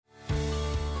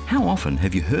How often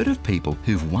have you heard of people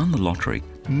who've won the lottery,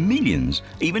 millions,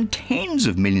 even tens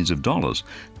of millions of dollars,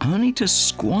 only to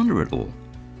squander it all?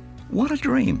 What a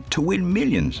dream to win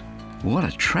millions. What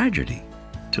a tragedy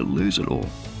to lose it all.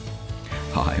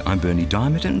 Hi, I'm Bernie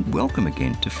Diamond and welcome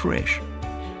again to Fresh.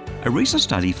 A recent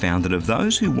study found that of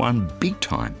those who won big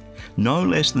time, no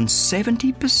less than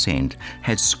 70%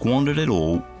 had squandered it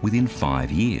all within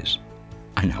 5 years.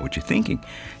 I know what you're thinking.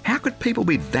 How could people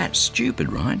be that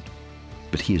stupid, right?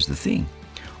 But here's the thing.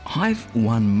 I've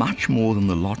won much more than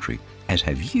the lottery, as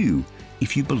have you,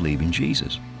 if you believe in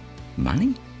Jesus.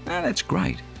 Money? That's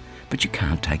great, but you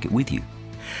can't take it with you.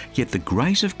 Yet the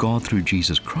grace of God through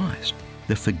Jesus Christ,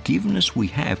 the forgiveness we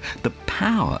have, the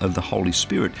power of the Holy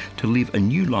Spirit to live a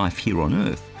new life here on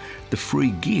earth, the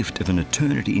free gift of an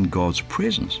eternity in God's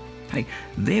presence, hey,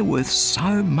 they're worth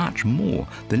so much more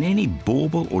than any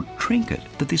bauble or trinket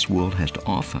that this world has to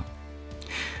offer.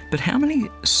 But how many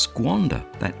squander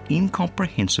that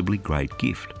incomprehensibly great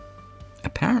gift?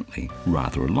 Apparently,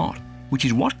 rather a lot, which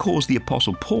is what caused the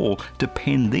Apostle Paul to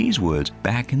pen these words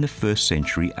back in the 1st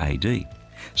century AD.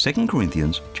 2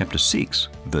 Corinthians chapter 6,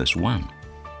 verse 1.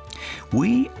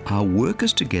 We are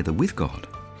workers together with God.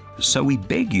 So we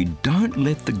beg you, don't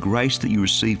let the grace that you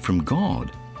received from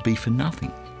God be for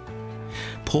nothing.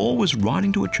 Paul was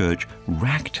writing to a church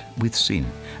racked with sin,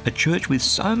 a church with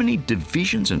so many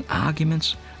divisions and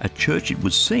arguments, a church, it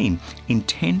would seem,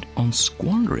 intent on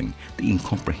squandering the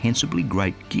incomprehensibly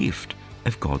great gift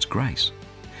of God's grace.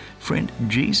 Friend,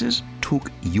 Jesus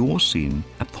took your sin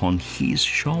upon his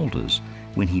shoulders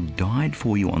when he died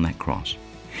for you on that cross.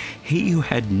 He who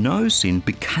had no sin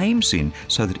became sin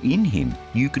so that in him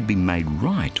you could be made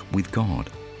right with God.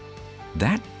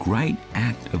 That great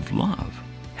act of love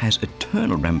has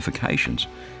eternal ramifications,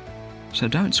 so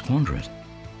don't squander it.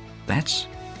 That's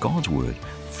God's word,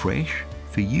 fresh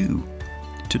for you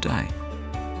today.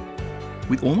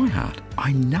 With all my heart,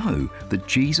 I know that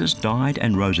Jesus died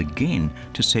and rose again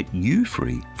to set you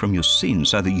free from your sins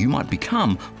so that you might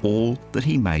become all that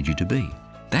he made you to be.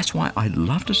 That's why I'd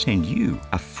love to send you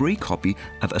a free copy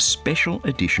of a special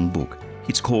edition book.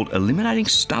 It's called Eliminating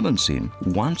Stubborn Sin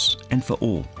Once and for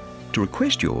All. To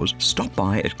request yours, stop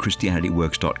by at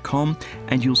christianityworks.com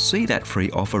and you'll see that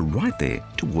free offer right there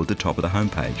toward the top of the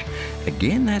homepage.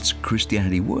 Again, that's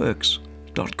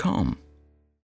christianityworks.com.